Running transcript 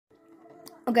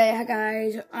Okay, hi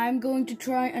guys, I'm going to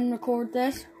try and record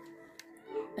this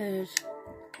as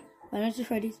Finance is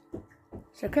Freddy's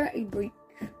security breach.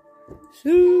 So,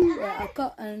 I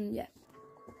got, yeah.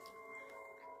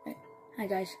 Right. Hi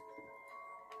guys.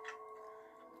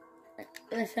 Right.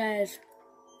 This says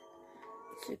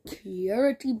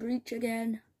security breach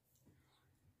again.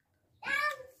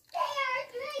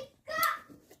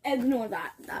 Ignore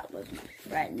that, that was my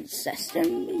friend's system,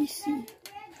 you see.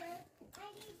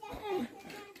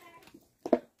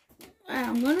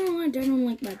 I'm gonna lie down on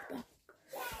like my back.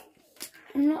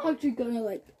 I'm not actually gonna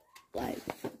like,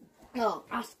 oh,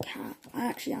 I can't. I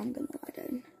actually am gonna lie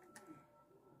down.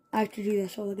 I have to do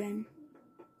this all again.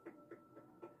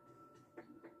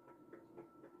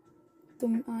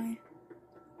 Don't I?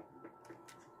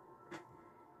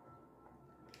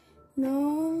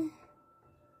 No.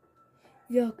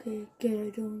 Yeah, okay, good, I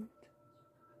don't.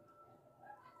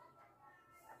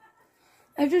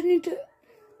 I just need to...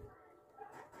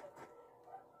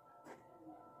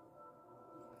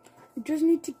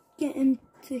 get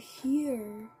into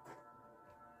here.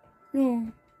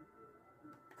 No.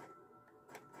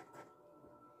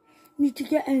 Need to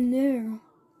get in there.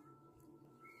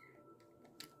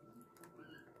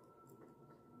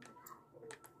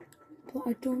 But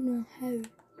I don't know how.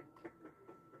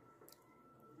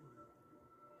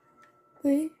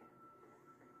 Wait.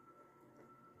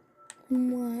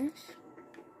 Unless...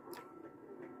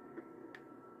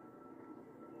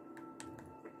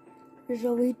 there's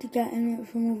a way to get in it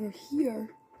from over here.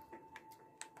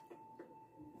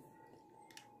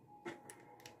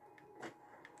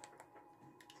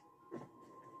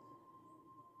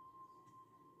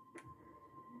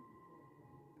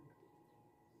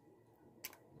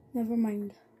 Never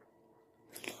mind.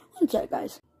 One sec,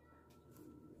 guys.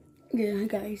 Yeah,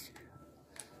 guys.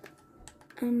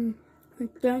 I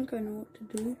think I know what to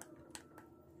do.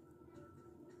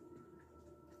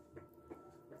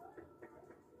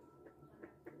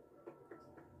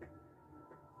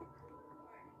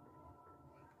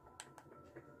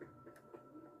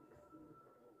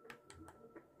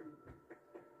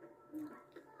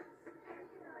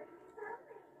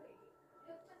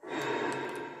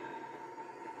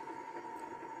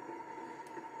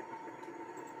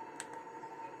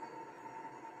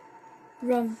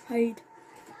 Run, hide.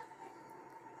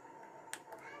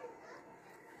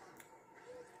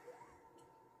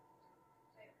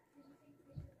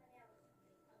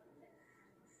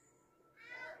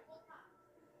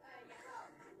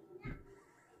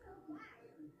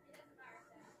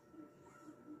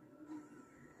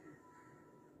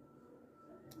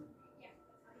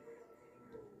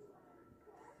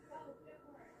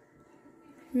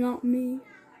 Not me.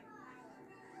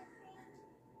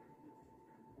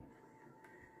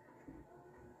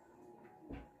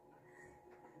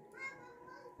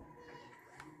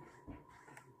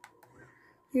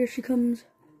 Here she comes.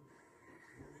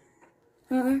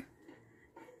 My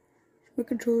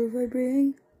controller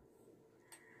vibrating.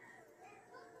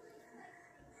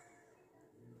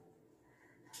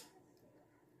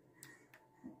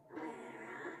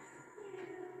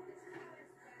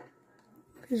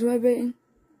 It's vibrating.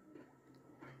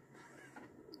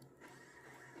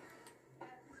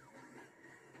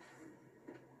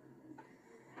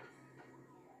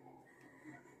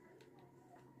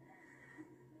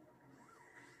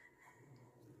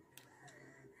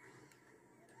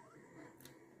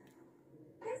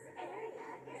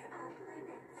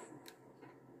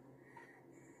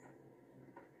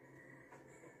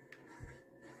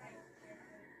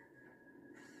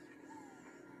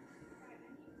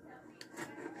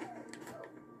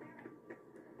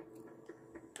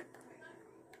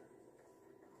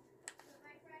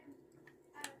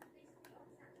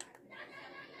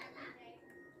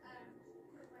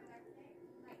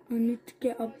 I need to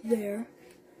get up there.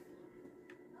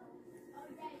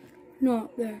 No,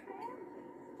 up there.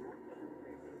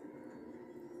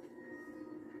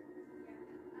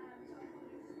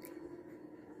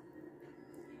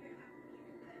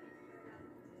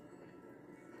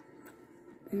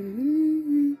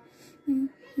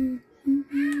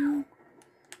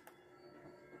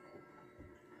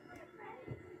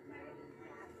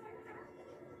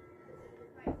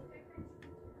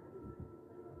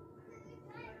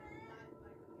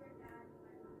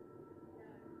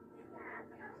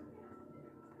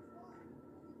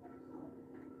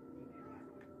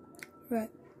 Right.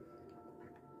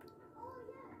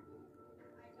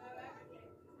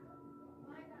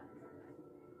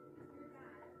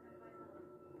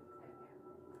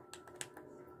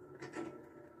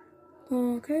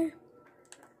 Okay.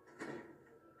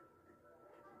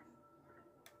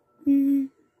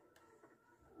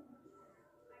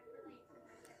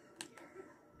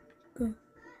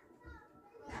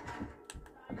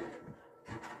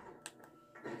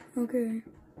 Okay.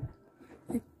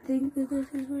 I think that this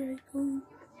is where I go.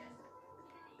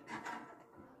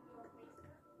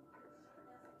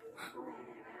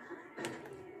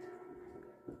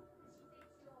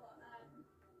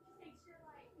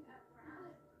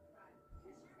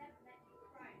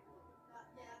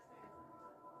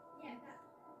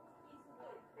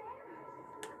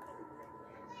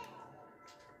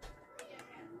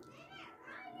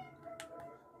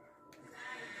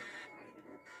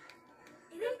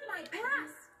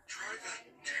 Try that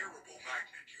terrible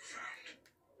magnet you found.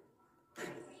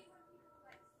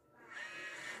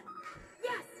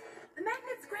 Yes! The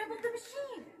magnet scrambled the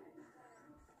machine!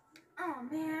 Oh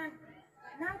man,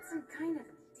 now it's some kind of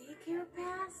daycare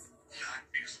pass? That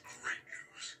is great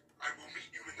news. I will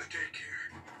meet you in the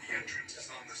daycare. The entrance is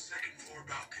on the second floor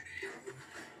balcony.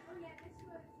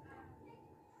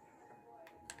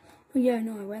 Oh, yeah,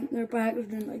 no, I went there by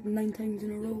accident like 9 times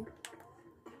in a row.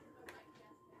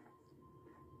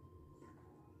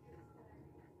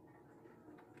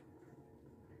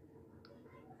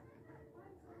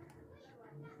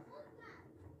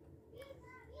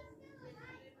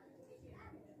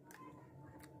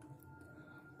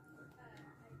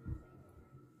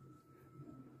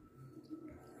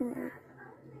 Right.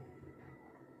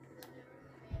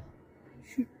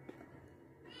 Shoot.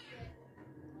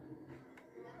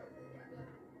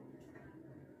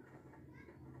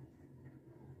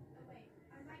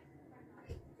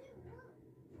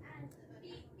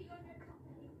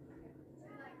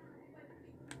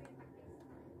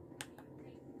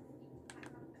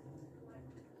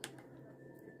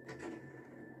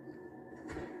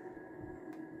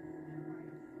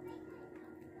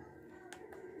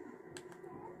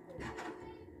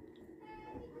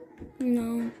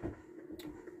 No.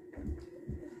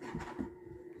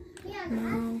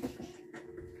 No.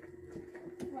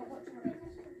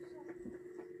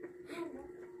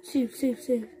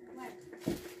 Save.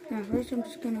 Now first I'm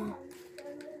just gonna...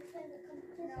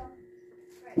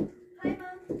 Hi,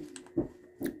 Mom.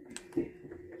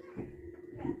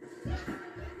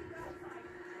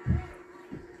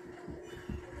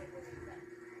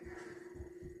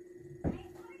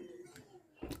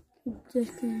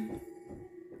 Just gonna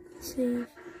save.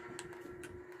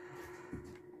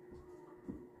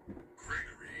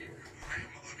 Gregory, I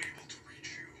am unable to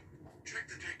reach you. Check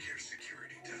the daycare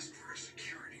security desk for a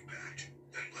security badge,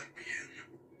 then let me in.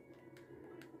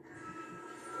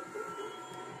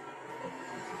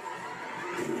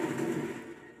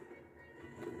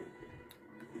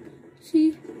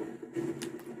 See?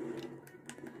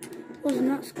 Wasn't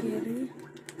that scary?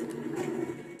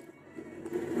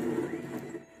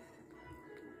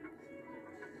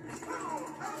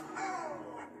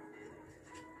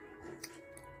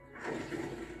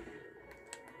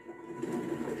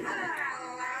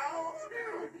 Hello,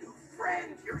 new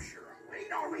friend. You're sure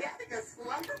late. Are we having a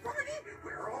slumber party?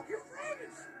 Where are all your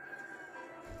friends?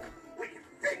 We can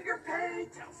finger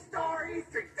paint, tell stories,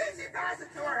 drink fizzy fast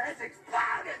until our heads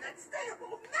explode, and then stay up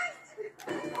all night.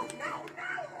 Oh, no.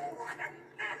 What a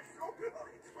mess. Oh,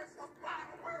 twist the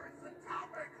bottle. Where is the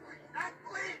topic?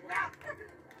 Clean up.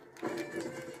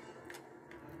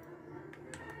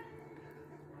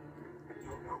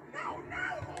 No.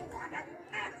 What a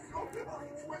mess. Oh,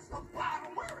 twist the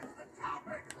bottle. Where is the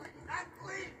topic?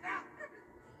 Clean up.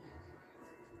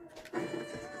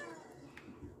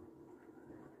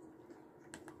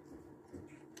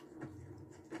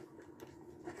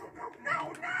 No.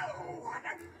 What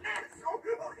a mess. Oh,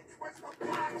 twist the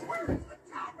bottle. Where is the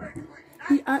topic?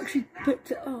 He actually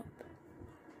picked it up.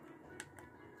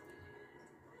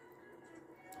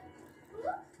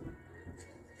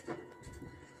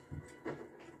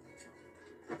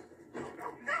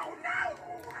 No.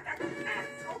 What a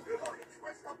mess. Oh,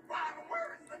 twist the bottle. Where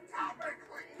is the topic?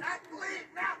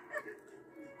 Clean up.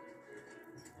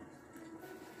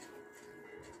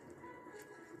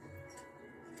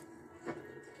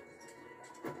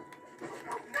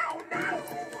 No.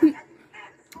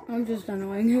 I'm just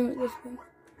annoying him at this point.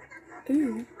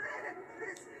 Ooh.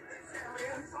 This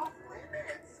area is off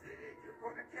limits. You're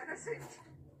gonna get us in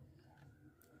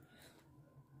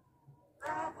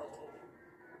trouble.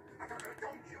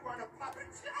 Don't you want a puppet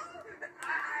show? I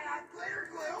have glitter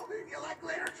glue. You like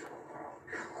glitter?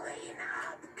 Clean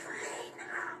up.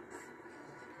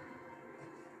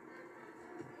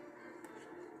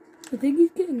 I think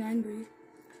he's getting angry.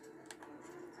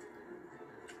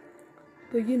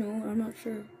 But you know, I'm not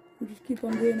sure. I'll just keep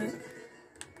on doing it.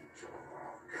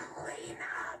 Clean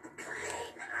up.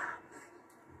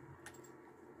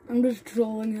 I'm just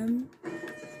trolling him.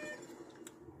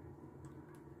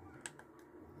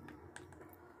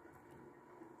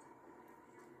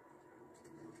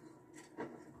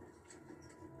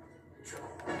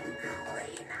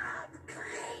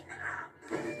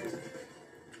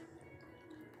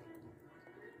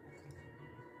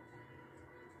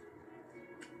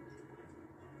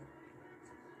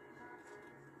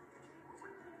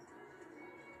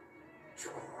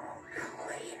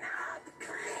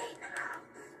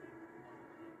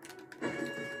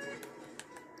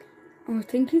 I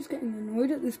think he's getting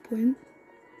annoyed at this point.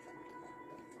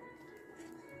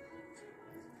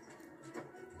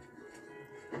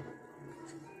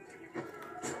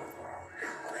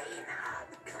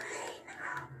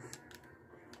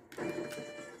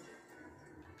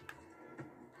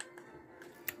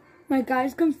 My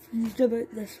guy's confused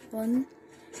about this one.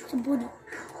 Somebody.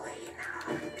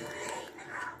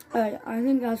 Alright, I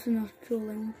think that's enough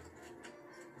trolling.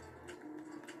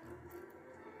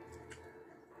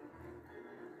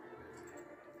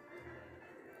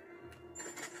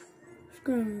 Just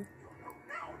gonna.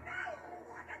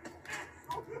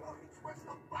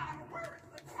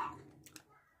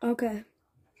 Okay.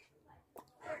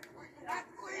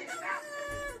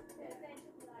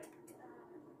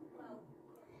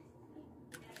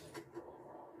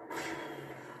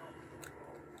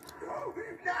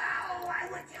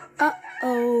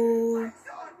 Uh-oh.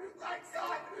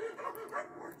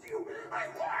 I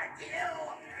warned you!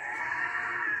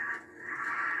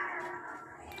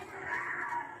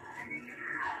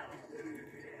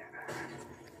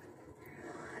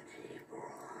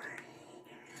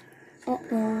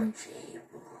 Uh-oh.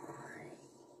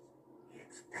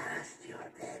 It's past your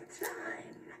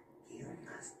bedtime. You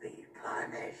must be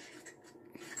punished.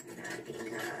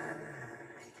 Nighty-night.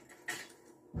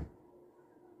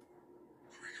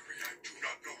 I do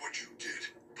not know what you did,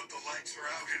 but the lights are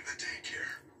out in the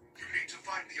daycare. You need to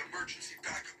find the emergency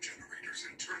backup generators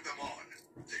and turn them on.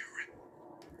 They're in.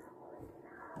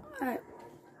 Alright.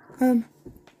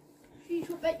 Sheesh,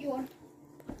 what bet you on?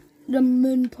 The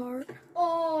moon part.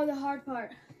 Oh, the hard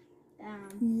part. Damn.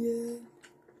 Yeah.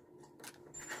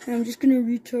 And I'm just gonna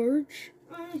recharge.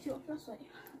 I need to that's like.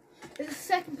 It's the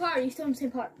second part, or are you still on the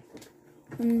same part?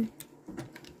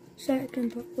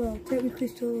 Second part. Well, technically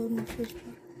still on the first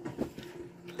part.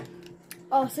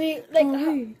 Oh, so you, like.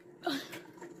 Oh,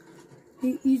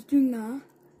 hey. He's doing that.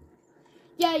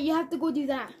 Yeah, you have to go do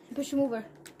that. Push him over.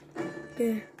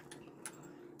 Okay.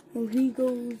 Well, he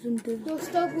goes and does. No,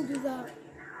 still go do that.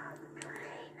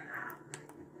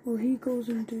 Well, he goes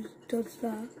and does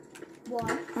that.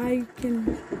 Why? I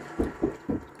can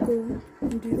go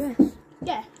and do this.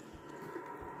 Yeah.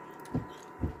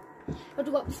 Have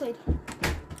to go up the slide.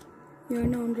 Yeah,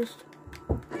 no, I'm just.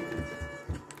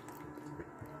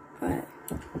 Alright.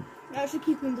 That should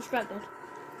keep him distracted.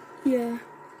 Yeah.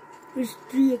 There's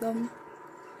 3 of them.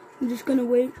 I'm just gonna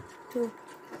wait till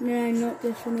then I knock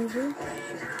this one over.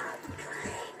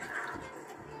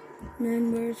 And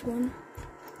then where's one?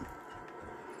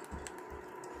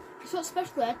 It's not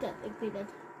special edit like they did. I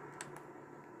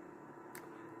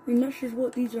mean, that's just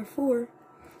what these are for.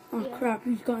 Oh Yeah. crap,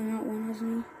 he's gotten that one,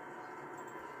 hasn't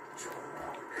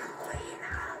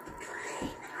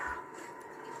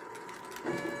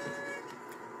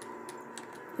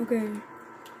he? Okay.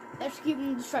 That should keep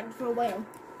him distracted for a while.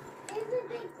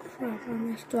 Crap, I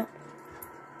messed up.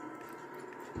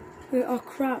 Wait, oh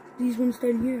crap, these ones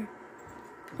down here.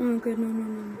 Oh good,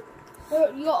 no. Oh,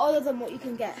 you got all of them what you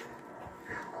can get.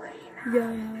 Yeah,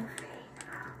 I have.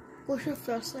 What's your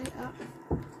first light at?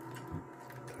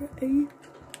 Pretty.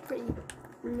 Pretty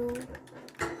low.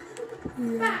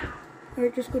 Yeah.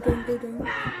 Alright, just go down.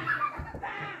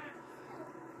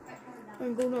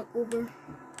 And go knock over.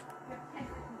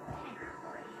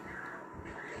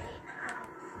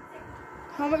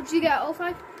 How much do you get out of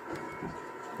 5?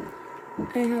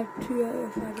 I have 2 out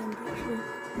of 5 actually.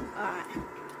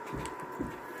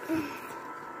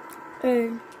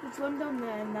 Alright. There's one down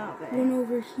there in that bit. One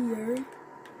over here.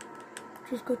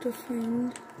 Just got to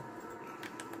find.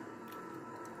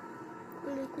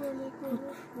 Really. Oh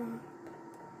crap.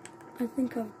 I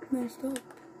think I've messed up.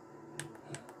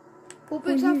 What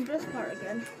bit's after this part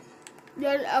again?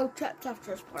 Yeah, I'll check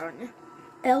after this part, aren't you?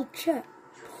 L chip.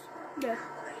 Yeah.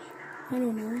 I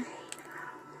don't know.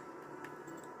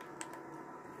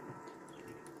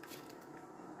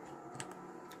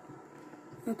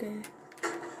 Okay.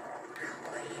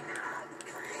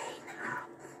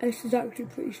 This is actually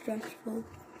pretty stressful.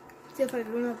 See if I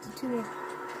run up to 2 more.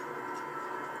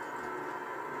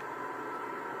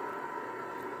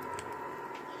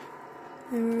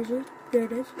 And where is it? There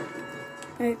it is.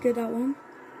 Alright, get that one.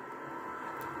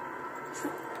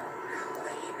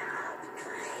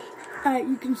 Alright,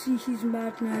 you can see she's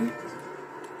mad now.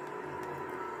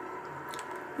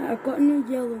 I've gotten a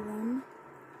yellow one.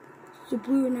 It's a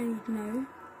blue one I need now.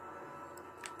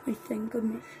 I think,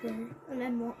 I'm not sure. And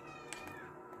then what?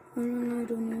 I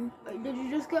don't know. Wait, did you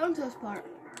just get onto this part?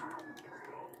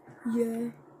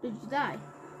 Yeah. Did you die?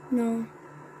 No.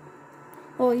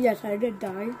 Oh yes, I did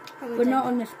die. But not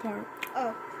on this part.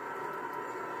 Oh.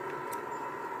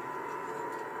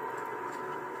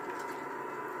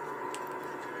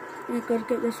 We've got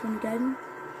to get this one again.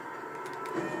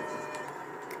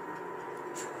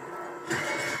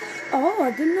 Oh,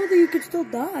 I didn't know that you could still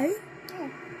die.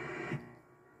 Oh.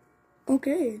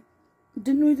 Okay.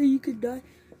 Didn't know that you could die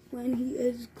when he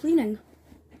is cleaning.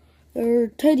 Or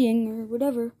tidying or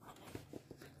whatever.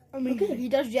 I mean, he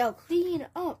does yell, clean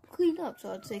up,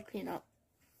 so I'd say clean up.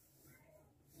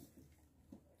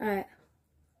 Alright.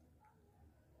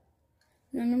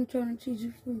 Then I'm trying to choose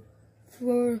you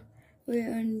for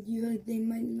and they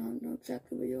might not know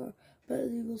exactly where you are, but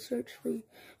they will search for you.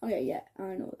 Okay, yeah,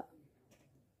 I know that.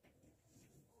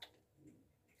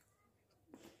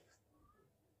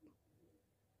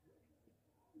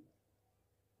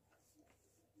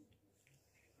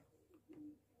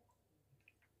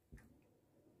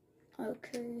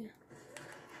 Okay.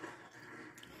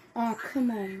 Oh, come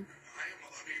on. I am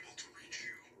unable to reach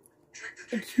you. Check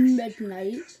the It's daycare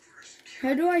midnight. test for a security.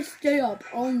 How do I stay up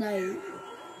all night?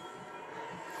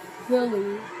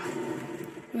 Really?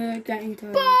 We're getting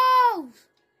tired. Balls!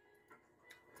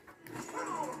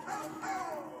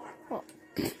 What?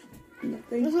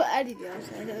 Nothing. That's what Eddie did, I was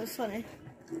saying. It was funny.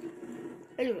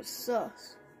 Eddie was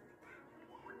sus.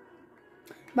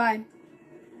 Bye.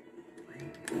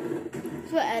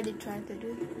 That's what Eddie tried to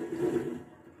do.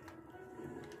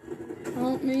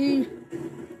 Help me.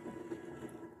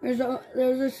 There's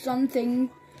a something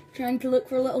trying to look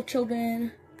for little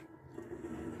children.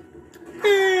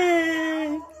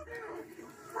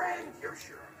 Friend, you're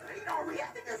sure late already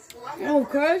having a slumber Oh,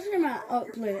 Christ, I'm up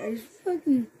late. It's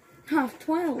fucking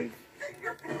 12:30.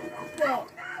 Well,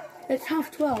 It's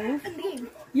 12:30. in the game.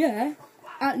 Yeah,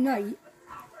 at night.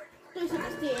 It's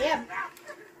 3 a.m.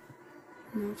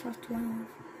 No, it's 12:30.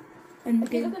 And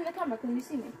Okay, look in the camera. Can you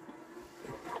see me?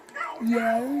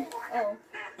 yeah, Oh.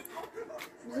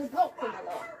 There's a block in the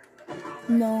lot.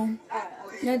 no,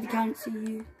 Alright, no, they can't see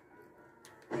you.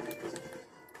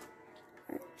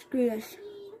 Right, screw this.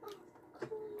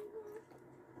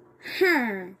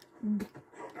 Huh. No.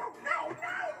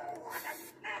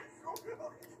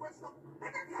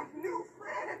 New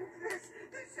friend.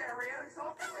 This area is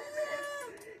off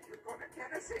limits. You're gonna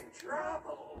get us in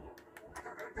trouble.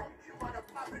 Don't you want a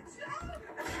puppet show?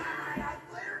 I'm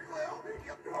clear glue.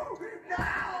 You go. No,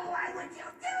 why would you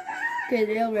do that? Okay,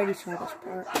 they already saw this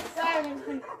part. Sorry,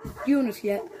 Do you want to see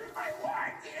it? I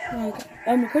want you. Okay.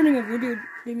 I'm recording a video,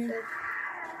 Damien.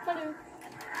 hello.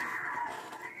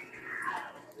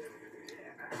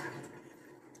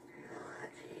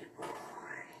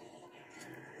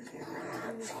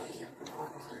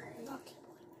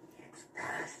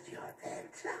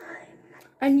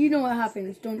 And you know what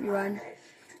happens, don't you, Ryan?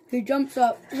 He jumps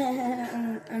up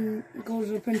and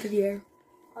goes up into the air.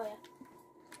 Oh, yeah. I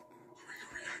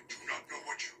do not know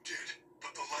what you did,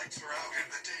 but the lights are out in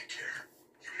the daycare.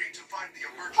 You need to find the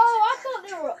emergency. Oh, I thought backup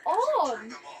they were generators and on. turn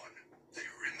them on. They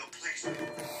are in the place.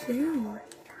 Same.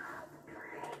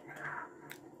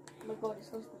 Oh my god, it's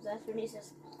supposed to possess Renesis.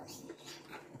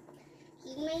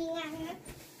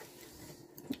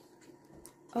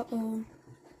 Uh-oh.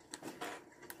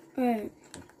 Alright.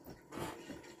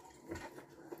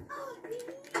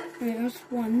 Alright, that's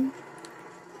 1.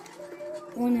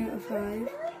 1 out of 5.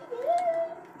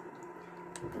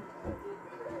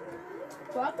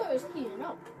 So I thought it was cleaning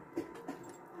up.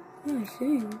 Yeah,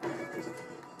 same.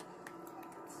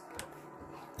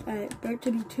 Alright, about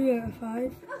to be 2 out of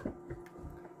 5.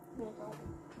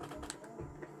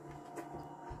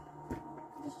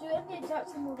 Just do it in the exact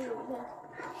same order it was.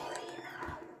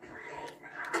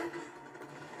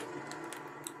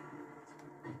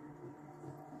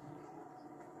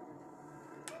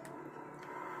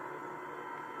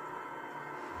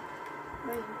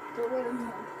 Wait, don't let him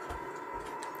know.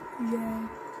 Yeah.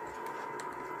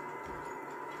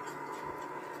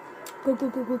 Go, go,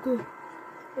 go, go, go.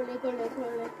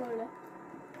 Corre.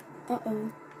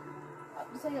 Uh-oh.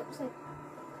 Up the side.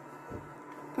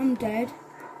 I'm dead.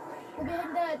 Go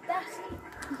behind the desk.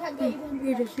 You can't get you behind the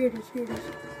Here it desk. is, here it is, here it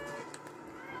is.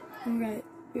 Alright,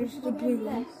 here's Go the behind blue the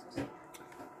one. desks.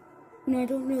 No, I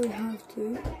don't really have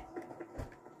to.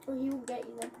 Or he will get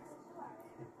you then.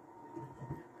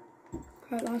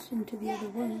 Right, last into the other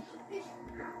one.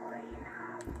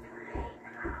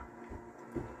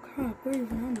 Crap, where even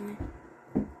am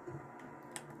I?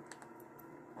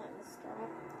 At the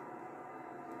start.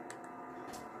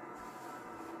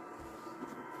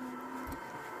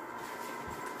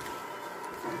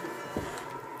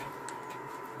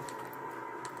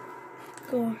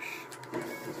 Gosh.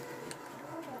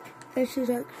 This is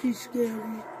actually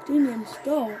scary. Didn't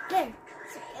stop. There.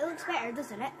 It looks better,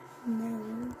 doesn't it?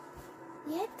 No.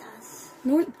 Yeah, it does.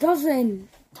 No, it doesn't.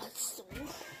 That's so.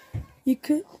 You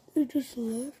could have just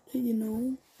left it, you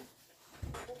know.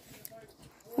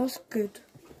 That's good.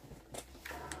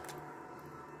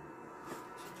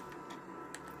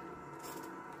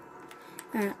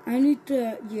 I need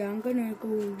to, yeah, I'm gonna go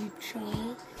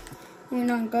recharge.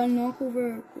 And I'm gonna knock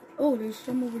over, oh, there's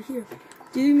some over here.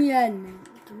 Do me in.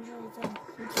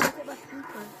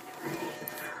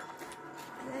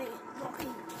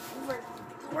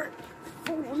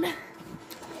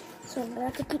 So I'm gonna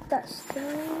have to keep that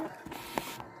still.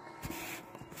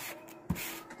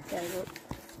 There we go.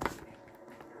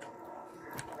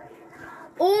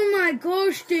 Oh my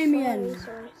gosh, Damien!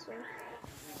 Sorry.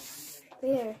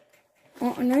 There.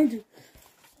 Oh, and I do.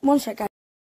 One second.